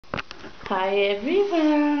Hi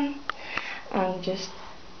everyone.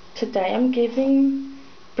 Today I'm giving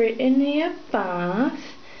Brittany a bath,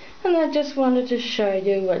 and I just wanted to show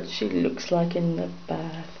you what she looks like in the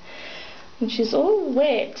bath. And she's all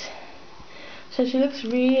wet, so she looks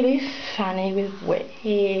really funny with wet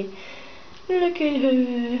hair. Look at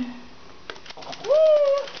her.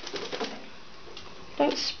 Woo!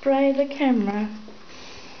 Don't spray the camera.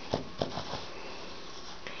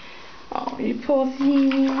 Oh, you poor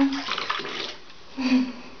thing.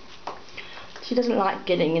 She doesn't like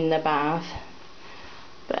getting in the bath,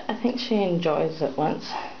 but I think she enjoys it once.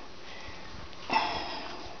 I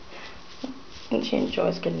think she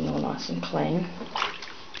enjoys getting all nice and clean.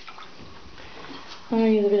 I'm going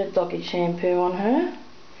to use a bit of doggy shampoo on her.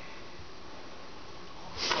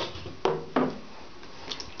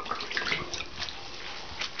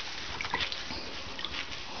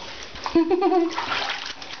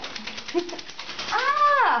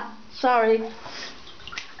 Ah! Sorry.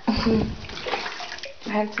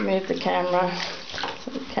 I had to move the camera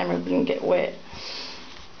so the camera didn't get wet.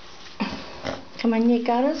 Come on, you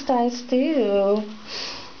gotta stay still.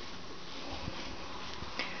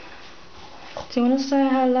 Do you want to say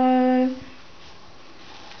hello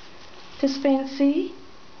to Spency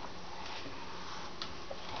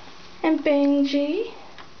and Benji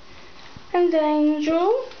and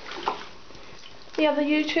Angel, the other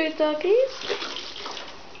YouTube doggies?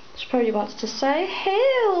 She probably wants to say,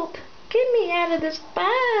 help! Get me out of this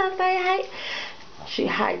bath. She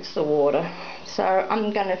hates the water. So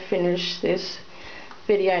I'm going to finish this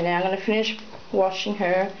video now. I'm going to finish washing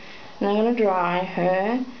her, and I'm going to dry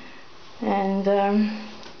her. And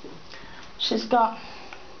she's got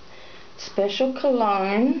special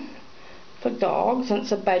cologne for dogs, and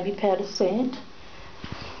it's a baby powder scent.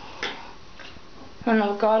 And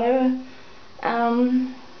I've got her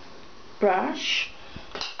brush,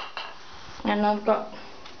 and I've got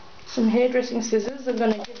some hairdressing scissors. I'm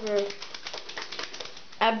going to give her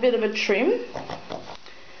a bit of a trim,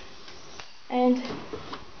 and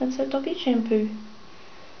that's her doggy shampoo.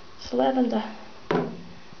 It's lavender.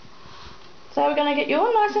 So we're going to get you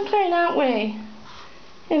all nice and clean, aren't we?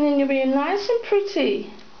 And then you'll be nice and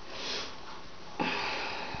pretty.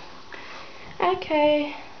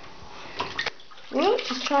 Okay. Whoops,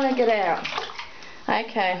 just trying to get out.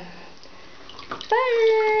 Okay.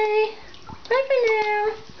 Bye. Bye for now.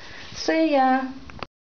 See ya.